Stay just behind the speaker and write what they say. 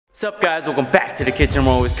What's up guys, welcome back to the kitchen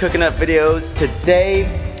where we're always cooking up videos. Today,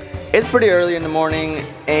 it's pretty early in the morning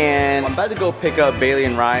and I'm about to go pick up Bailey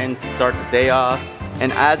and Ryan to start the day off.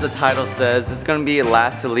 And as the title says, this is gonna be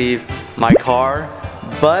last to leave my car.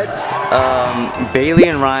 But Bailey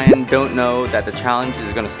and Ryan don't know that the challenge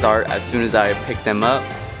is gonna start as soon as I pick them up.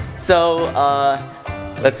 So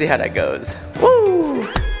let's see how that goes. Woo!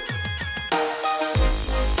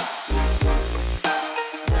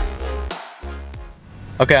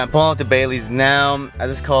 Okay, I'm pulling up to Bailey's now. I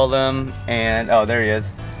just called him and oh, there he is.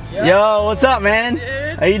 Yo, what's up, man?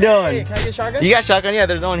 Dude. How you doing? Hey, can I get a shotgun? You got shotgun? Yeah,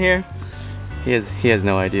 there's no one here. He has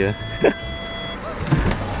no idea.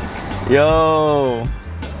 Yo.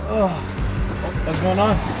 Oh, what's going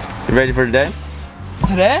on? You ready for today?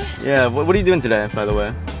 Today? Yeah. What are you doing today, by the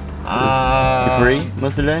way? You free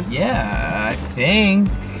most of the day? Yeah, I think.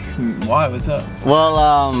 Why? What's up? Well,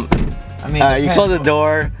 I mean, you close the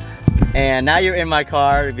door. And now you're in my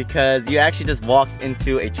car because you actually just walked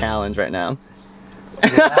into a challenge right now.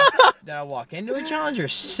 Did I walk into a challenge or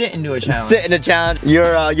sit into a challenge? Sit in a challenge.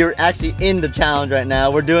 You're actually in the challenge right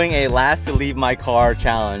now. We're doing a last to leave my car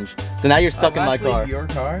challenge. So now you're stuck in my car. Leave your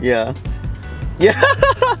car? Yeah. Yeah.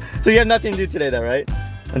 So you have nothing to do today though, right?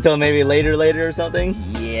 Until maybe later or something?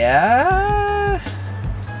 Yeah.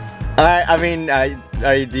 Alright, I mean,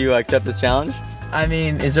 do you accept this challenge? I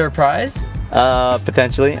mean, is there a prize?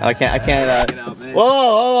 Potentially. I can't,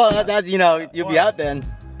 whoa, that's, you know, you'll be out then.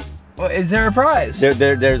 Well, is there a prize?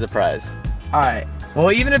 There's a prize. Alright.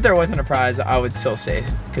 Well, even if there wasn't a prize, I would still say,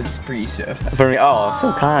 because it's for you, so. For me, oh,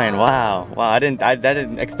 so kind, wow. I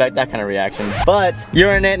didn't expect that kind of reaction. But,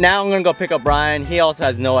 you're in it, now I'm gonna go pick up Ryan. He also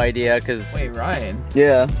has no idea, because. Wait, Ryan?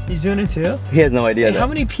 Yeah. He's doing it too? He has no idea. Hey, how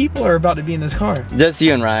many people are about to be in this car? Just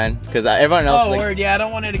you and Ryan, because everyone else. Oh, like, word, yeah, I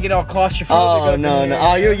don't want it to get all claustrophobic. Oh, no.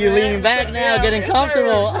 Oh, you're leaning back now, getting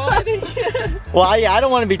comfortable. Well, yeah, I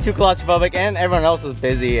don't want to be too claustrophobic, and everyone else was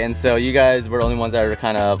busy, and so you guys were the only ones that were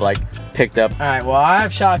kind of like picked up. All right, well, I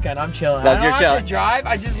have shotgun. I'm chilling. That's your chill. I don't have to drive.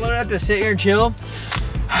 I just literally have to sit here and chill.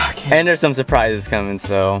 And there's some surprises coming,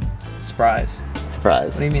 so. Surprise.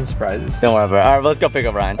 Surprise. What do you mean surprises? Don't worry about it. All right, let's go pick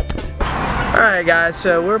up Ryan. All right, guys,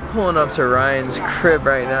 so we're pulling up to Ryan's crib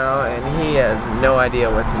right now, and he has no idea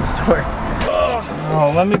what's in store.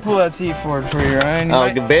 Oh, let me pull that seat forward for you, Ryan.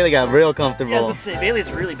 Oh, Bailey got real comfortable. Yeah, let's say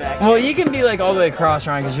Bailey's really back. Well, you can be like all the way across,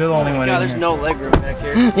 Ryan, because you're the only one in there's here. no leg room back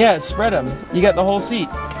here. Yeah, spread them. You got the whole seat.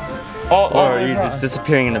 Or you're just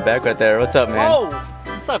disappearing in the back right there. What's up, man? Oh,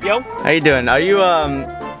 what's up, yo? How you doing? Are you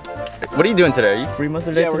what are you doing today? Are you free most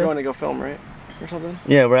of the day? Yeah, we're going to go film, right? Or something?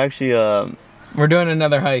 Yeah, we're actually we're doing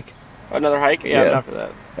another hike. Another hike? Yeah, I'm not for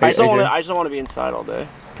that. I just don't want to be inside all day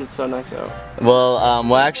because it's so nice out. Well,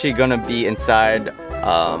 we're actually gonna be inside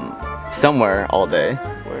somewhere all day.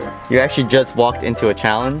 Where? You actually just walked into a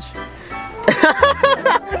challenge.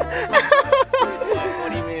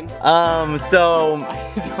 What do you mean? So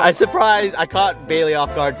I caught Bailey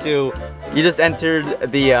off guard too. You just entered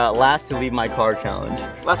the last to leave my car challenge.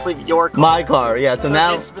 Last leave your car? My car, yeah. So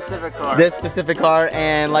now this specific car. This specific car,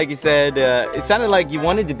 and like you said, it sounded like you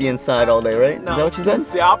wanted to be inside all day, right? No, is that what you said?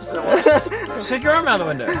 It's the opposite was. Stick your arm out the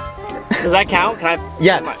window. Does that count? Can I?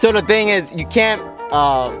 Yeah. So the thing is, you can't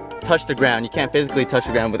touch the ground. You can't physically touch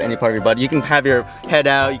the ground with any part of your body. You can have your head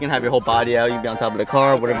out. You can have your whole body out. You can be on top of the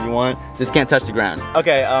car, whatever you want. Just can't touch the ground.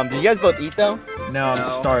 Okay. Did you guys both eat though? No, I'm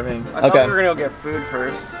starving. I thought we were gonna go get food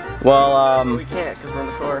first. Well, but we can't because we're in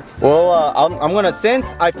the car. Well, I'm gonna,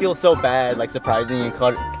 since I feel so bad, like surprising and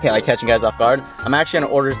like catching guys off guard, I'm actually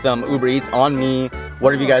gonna order some Uber Eats on me.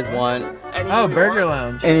 Whatever you guys want. Oh, Burger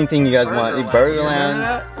Lounge. Anything you guys want. Burger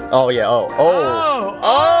Lounge. Oh yeah.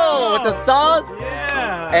 Oh, with the sauce.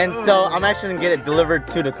 Yeah. And so I'm actually gonna get it delivered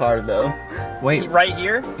to the car though. Wait, right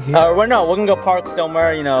here? We're gonna go park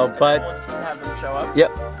somewhere, you know, but. Have them show up?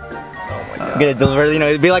 Yep. Oh my God. Get it delivered, you know,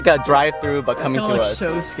 it'd be like a drive-through, but coming to us.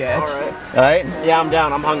 So sketch. Alright? Yeah, I'm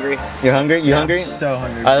down. I'm hungry. You're hungry? You hungry? I'm so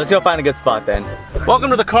hungry. Alright, let's go find a good spot then. Welcome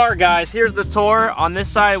to the car, guys. Here's the tour. On this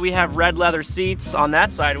side, we have red leather seats. On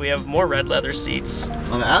that side, we have more red leather seats.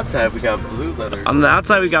 On the outside, we got blue leather. On the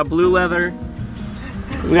outside, we got blue leather.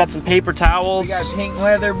 We got some paper towels. We got pink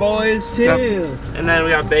leather boys too. And then we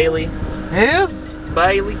got Bailey. Who?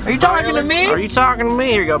 Bailey. Are you talking to me? Are you talking to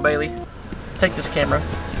me? Here you go, Bailey. Take this camera.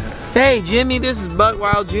 Hey Jimmy, this is Buck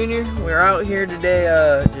Wild Jr. We're out here today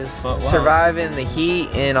just surviving the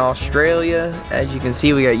heat in Australia. As you can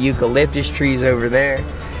see, we got eucalyptus trees over there.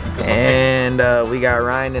 And we got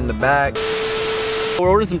Ryan in the back. We're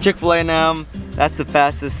ordering some Chick-fil-A now. That's the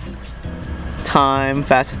fastest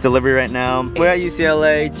delivery right now. We're at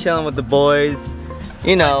UCLA, chilling with the boys.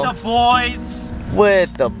 You know. The boys.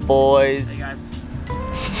 With the boys. Hey guys.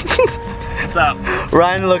 What's up?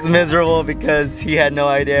 Ryan looks miserable because he had no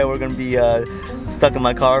idea we're gonna be stuck in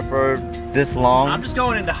my car for this long. I'm just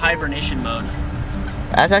going into hibernation mode.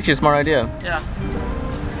 That's actually a smart idea. Yeah.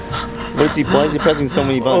 Why is he pressing so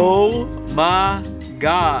many buttons? Oh my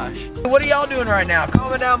gosh. What are y'all doing right now?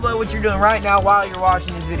 Comment down below what you're doing right now while you're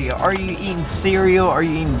watching this video. Are you eating cereal? Are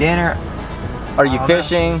you eating dinner? Are you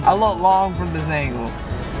fishing? I look long from this angle.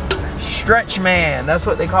 Stretch man, that's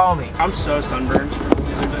what they call me. I'm so sunburned.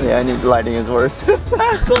 Yeah, I need lighting is worse.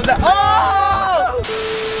 Oh!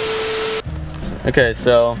 Okay,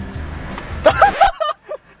 so.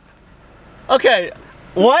 Okay,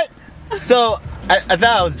 what? So, I thought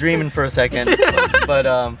I was dreaming for a second, but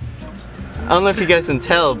I don't know if you guys can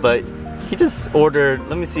tell, but he just ordered,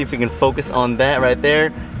 let me see if we can focus on that right there,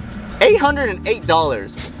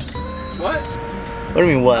 $808. What? What do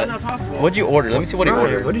you mean what? That's not possible. What'd you order? Let me see what he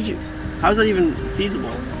ordered. What did you? How is that even feasible?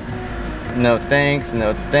 No thanks,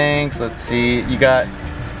 no thanks. Let's see. He got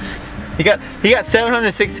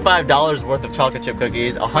 $765 worth of chocolate chip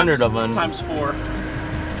cookies, 100 of them. Times 4.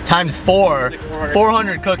 Times 4. Like 400.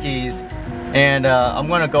 400 cookies. And I'm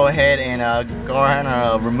gonna go ahead and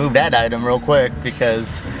remove that item real quick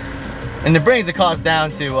because, and it brings the cost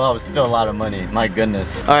down to, oh, it's still a lot of money. My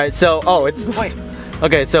goodness. All right, so it's Wait.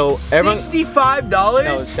 Okay, so everyone. $65? No,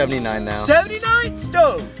 it's 79 now. 79?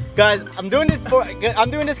 Stove. Guys, I'm doing this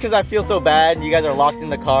because I feel so bad. You guys are locked in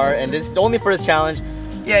the car, and this is only for this challenge.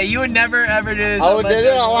 Yeah, you would never ever do this. I would do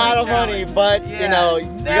a lot of money, but yeah, you know, you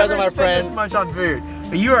guys are my friends. This much on food,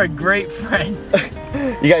 but you are a great friend.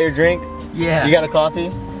 You got your drink? Yeah. You got a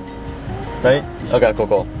coffee? Right? Okay,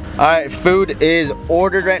 cool. All right, food is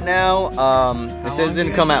ordered right now. It says it's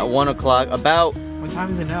gonna come at 1 o'clock. About. What time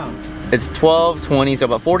is it now? It's 12:20, so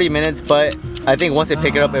about 40 minutes. But I think once they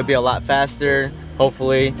pick it up, it'll be a lot faster.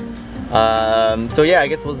 Hopefully. So yeah, I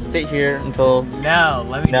guess we'll sit here until. No,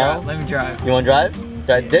 let me drive. Let me drive. You want to drive?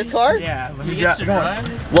 Drive this car? Yeah, let me Drive. drive.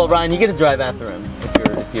 Well, Ryan, you get to drive after him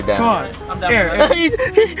if you're down. Come on. I'm down. Here.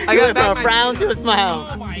 I got from a frown to a smile.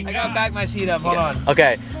 Oh my I gotta back my seat up. Hold on.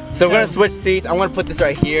 Okay, so we're gonna switch seats. I'm gonna put this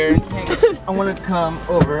right here. I'm gonna come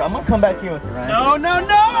over. I'm gonna come back here with you, Ryan. No, no,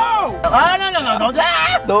 no! Oh, no, don't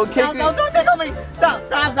Don't kick me. don't tickle me. Stop.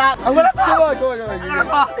 I'm gonna fall. Come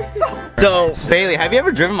on. So, Bailey, have you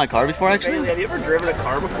ever driven my car before, actually? Bailey, have you ever driven a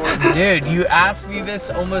car before? Dude, you ask me this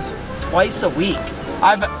almost twice a week.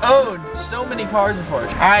 I've owned so many cars before. All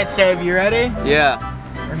right, Seb, you ready? Yeah.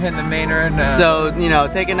 We're hitting the main road now. So, you know,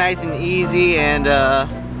 take it nice and easy and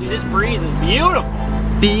Dude, this breeze is beautiful.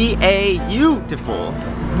 beautiful.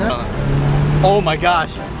 Isn't it? Oh my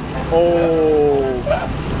gosh. Oh.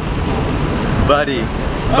 Buddy.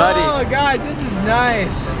 Oh, guys, this is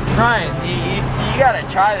nice. Ryan, you gotta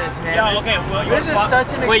try this, man. Yeah, okay, well, This is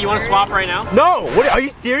such an Wait, you want to swap right now? No, what, are you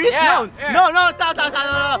serious? Yeah, No, stop, no.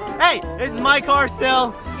 Hey, this is my car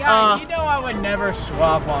still. Guys, you know I would never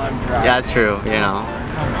swap while I'm driving. Yeah, that's true, you know.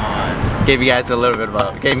 Come on. Gave you guys a little bit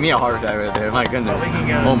of gave me a heart attack right there, my goodness. Oh, we can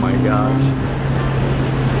go. Oh my gosh.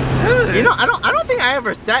 So You know, I don't think I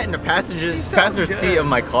ever sat in the passenger seat of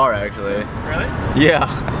my car, actually. Really? Yeah.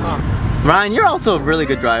 Huh. Ryan, you're also a really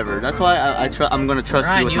good driver. That's why I'm gonna trust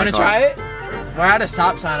Ryan, you with you my wanna car. try it? We're at a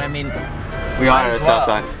stop sign, I mean. We are Might at a as stop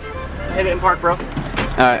well. sign. Hit it in park, bro.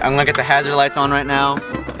 Alright, I'm gonna get the hazard lights on right now.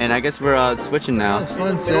 And I guess we're switching now. That's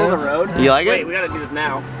fun, Middle of the road. You like Wait, it? we gotta do this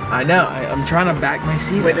now. I know, I'm trying to back my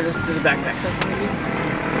seat. Wait, there's a backpack stuff.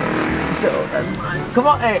 So, that's mine. Come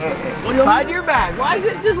on, hey. Slide your bag. Why is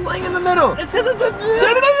it just laying in the middle? It's because it's a...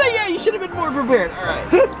 No, yeah, you should have been more prepared.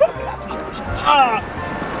 Alright.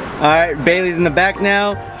 Alright, Bailey's in the back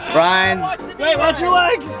now. Ryan's... Wait, watch your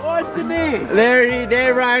legs! Watch the knee.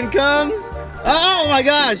 There Ryan comes. Oh my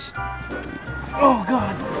gosh. Oh,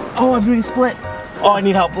 God. Oh, I'm doing a split. Oh, I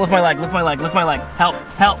need help. Lift my leg. Help.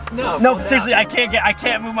 No, seriously, I can't get my.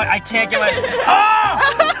 Ah!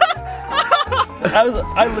 I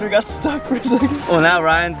literally got stuck for a second. Well, now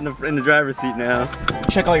Ryan's in the driver's seat now.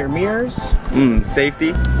 Check all your mirrors.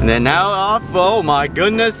 Safety. And then now off. Oh my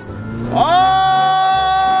goodness.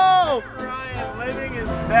 Oh! Ryan living his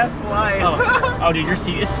best life. Oh, dude, your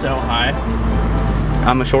seat is so high.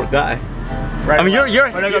 I'm a short guy. Right. I mean, you're.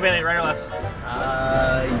 Where do I go, Bailey? Right or left?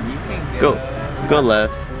 You can Go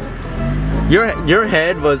left. Your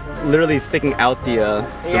head was literally sticking out the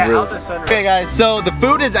roof. out the sunroof. Okay, guys. So the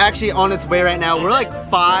food is actually on its way right now. We're like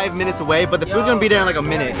 5 minutes away, but the food's gonna be there in like a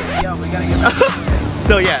minute. Yo, we gotta get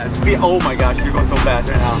So yeah, oh my gosh, you're going so fast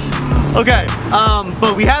right now. Okay,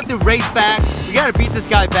 but we have to race back. We gotta beat this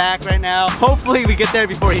guy back right now. Hopefully we get there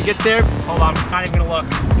before he gets there. Hold on, I'm not even gonna look.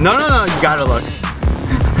 No, you gotta look.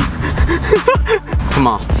 Come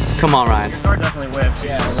on, Ryan. Your car definitely whips.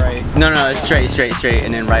 Yeah, right. No, it's straight,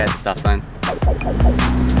 and then right at the stop sign.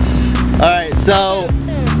 Alright, so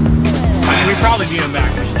We probably beat him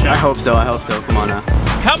back. We should check. I hope so, Come on now.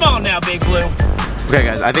 Come on now, Big Blue. Okay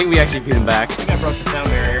guys, I think we actually beat him back. I think I broke the sound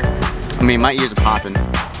barrier. I mean, my ears are popping.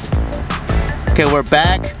 Okay, we're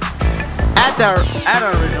back at our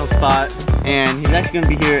original spot, and he's actually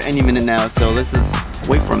gonna be here any minute now, so let's just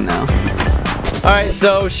wait for him now. Alright,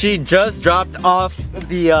 so she just dropped off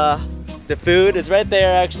the food. It's right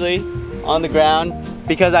there actually on the ground,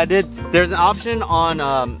 because there's an option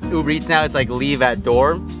on Uber Eats now. It's like leave at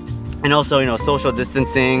door, and also, you know, social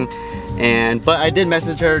distancing. But I did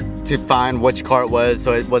message her to find which car it was,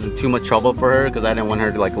 so it wasn't too much trouble for her, because I didn't want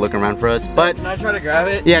her to like look around for us. But can I try to grab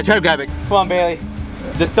it? yeah, try to grab it. Come on, Bailey.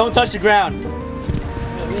 Just don't touch the ground.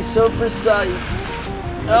 Be so precise.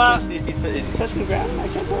 I can't see if is he touching the ground? I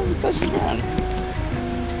can't tell if he's touching the ground.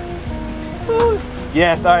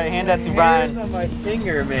 Yes, all right, hand that to Ryan. On my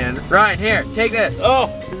finger, man. Ryan, here, take this. Oh,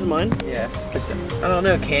 this is mine? Yes. I don't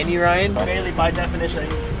know, can you, Ryan? Bailey, by definition,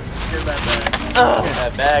 here's that bag.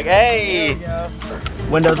 That bag. Hey!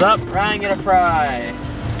 Windows up. Ryan, get a fry.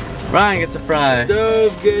 Ryan gets a fry.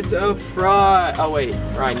 Stove gets a fry. Oh, wait.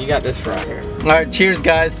 Ryan, you got this fry here. All right, cheers,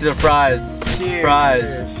 guys, to the fries. Cheers. Fries.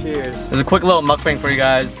 Cheers. There's a quick little mukbang for you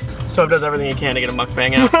guys. Stove does everything he can to get a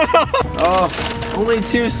mukbang out. Oh, only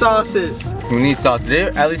 2 sauces. We need sauce.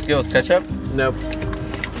 Did they at least give us ketchup? Nope.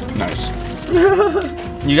 Nice.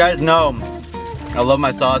 You guys know I love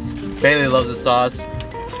my sauce. Bailey loves the sauce.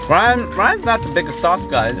 Ryan's not the biggest sauce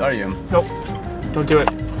guy, are you? Nope. Don't do it.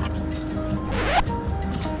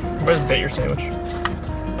 Where's the bait your sandwich?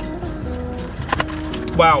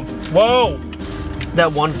 Wow. Whoa!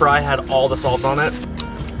 That one fry had all the salt on it.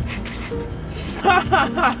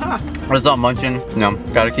 What's up, munching? No,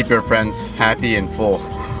 gotta keep your friends happy and full.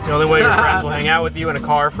 The only way your friends will hang out with you in a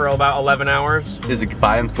car for about 11 hours is to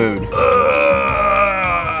buy them food.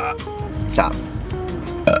 Stop.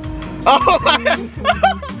 Oh my!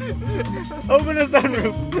 Open the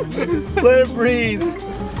sunroof. Let it breathe.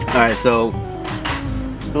 All right, so.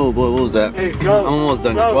 Oh boy, what was that? Hey, go. I'm almost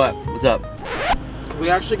done. Go. What? What's up? We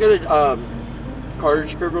actually go to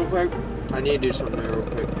Carter's crib real quick. I need to do something there real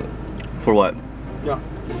quick. For what? Yeah.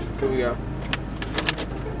 Here we go.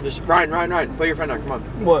 Just Ryan, put your friend down. Come on.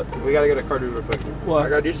 What? We gotta go to Carter's real quick. What? I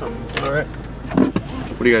gotta do something. All right.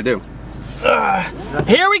 What do you gotta do?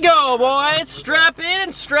 Here we go, boys. Strap in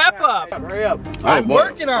and strap up. Hurry up. I'm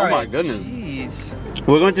working on it. Oh my goodness. Jeez.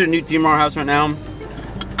 We're going to the new team at our house right now.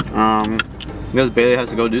 Because Bailey has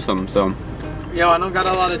to go do something, so. Yo, I don't got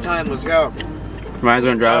a lot of time. Let's go. Ryan's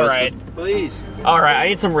gonna drive All us. right. Please. All right. I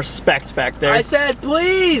need some respect back there. I said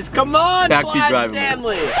please. Come on, Back to Vlad driving.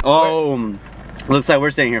 Stanley. Oh, looks like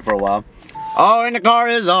we're staying here for a while. Oh, and the car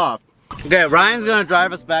is off. Okay, Ryan's gonna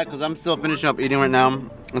drive us back because I'm still finishing up eating right now.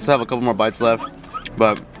 I still have a couple more bites left.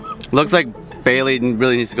 But looks like Bailey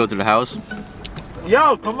really needs to go to the house.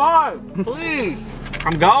 Yo, come on, please.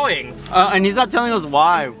 I'm going. And he's not telling us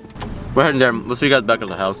why. We're heading there. We'll see you guys back at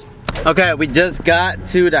the house. Okay, we just got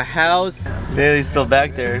to the house. Bailey's still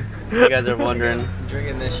back there. You guys are wondering. I'm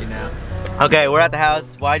drinking this, you know. Okay, we're at the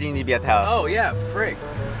house. Why do you need to be at the house? Oh yeah, frick.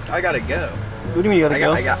 I gotta go. What do you mean you gotta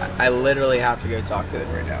go? I literally have to go talk to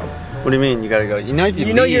them right now. What do you mean you gotta go? You know if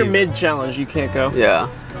you know leave- you're mid-challenge. You can't go. Yeah.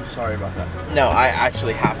 I'm sorry about that. No, I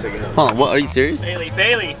actually have to go. Hold on, what? Are you serious?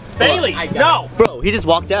 Bailey. I got No. Bro, he just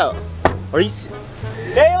walked out. Are you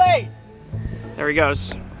Bailey! There he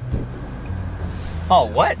goes. Oh,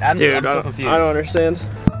 what? I'm Dude, so confused. I don't understand.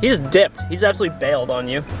 He just dipped. He just absolutely bailed on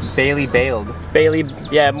you. Bailey bailed. Bailey,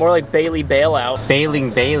 yeah, more like Bailey bailout. Bailing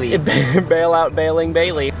Bailey. Bailout, bailing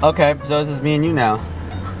Bailey. Okay, so this is me and you now.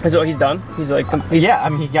 Is what he's done? He's like, Yeah, I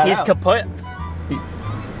mean, he got he's out. kaput.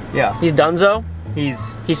 Yeah. He's donezo. He's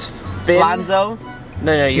Fin. Flanzo.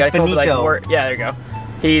 No, you He's gotta come up with like finito. word. Yeah, there you go.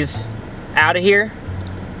 He's out of here.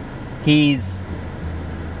 He's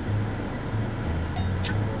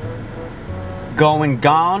going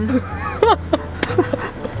gone.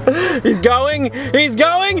 He's going. He's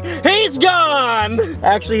gone.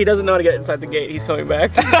 Actually, he doesn't know how to get inside the gate. He's coming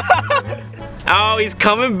back. Oh, he's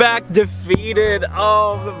coming back defeated.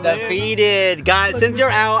 Oh, the man. Defeated. Guys, since you're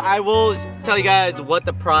out, I will tell you guys what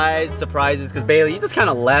the surprise is, because Bailey, you just kind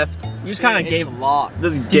of left. You just kind of gave. a lot.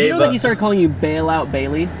 Just Did you gave know that up. he started calling you Bailout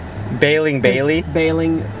Bailey? Bailing Bailey.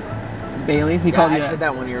 Bailing Bailey? He Yeah, called I you said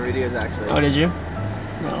that in one of your videos actually. Oh, did you?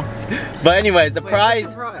 No. But anyways, the Wait,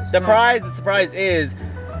 prize, what's the surprise is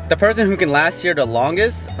the person who can last here the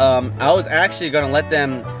longest. I was actually gonna let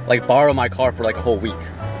them like borrow my car for like a whole week.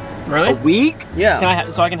 Really? A week? Yeah. Can I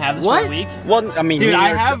so I can have this for a week? Well, I mean, dude,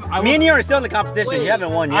 me and you are still in the competition. You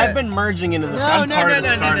haven't won yet. I've been merging into this. I'm part of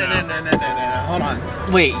this car now. Hold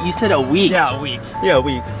on. Wait, you said a week? Yeah, a week. Yeah, a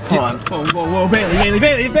week. Hold on. Whoa, Bailey,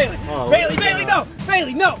 Bailey,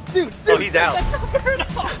 no, dude. Oh, he's out.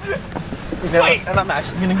 Wait, and I'm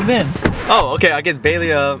actually gonna give in. Oh, okay. I guess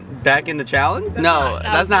Bailey back in the challenge? No,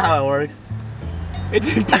 that's not how it works. It's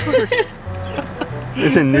in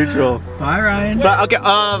It's in neutral. Bye, Ryan. But okay,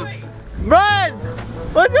 Ryan,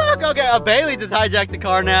 what's up? Okay, Bailey just hijacked the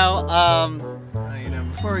car now. You know,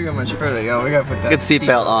 before we go much further, yo, we gotta put that Get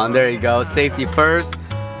seatbelt on. There you go. Safety first.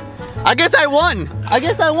 I guess I won.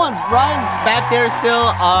 Ryan's back there still.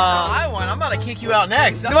 I won. I'm about to kick you out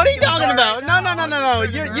next. What are you talking about? No.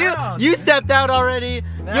 You stepped out already.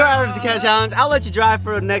 You're out of the challenge. I'll let you drive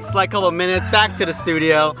for the next like couple of minutes back to the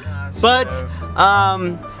studio. But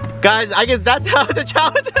guys, I guess that's how the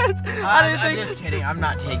challenge ends. I'm just kidding. I'm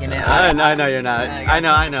not taking it. I know you're not. I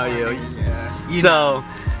know you. Yeah. So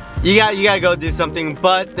you gotta go do something.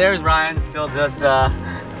 But there's Ryan still just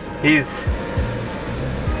he's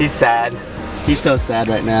sad. He's so sad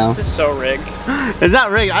right now. This is so rigged. It's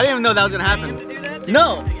not rigged. I didn't even know that was gonna happen.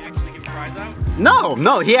 No.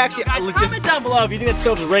 No, he actually. Guys, comment down below if you think that's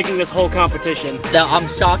still just rigging this whole competition. No, I'm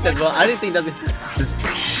shocked as well. I didn't think that's.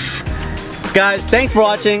 Guys, thanks for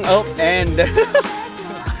watching. Oh, and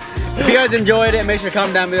if you guys enjoyed it, make sure to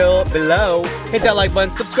comment down below. Hit that like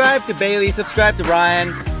button. Subscribe to Bailey. Subscribe to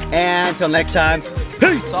Ryan. And until next time,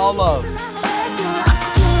 peace. All love.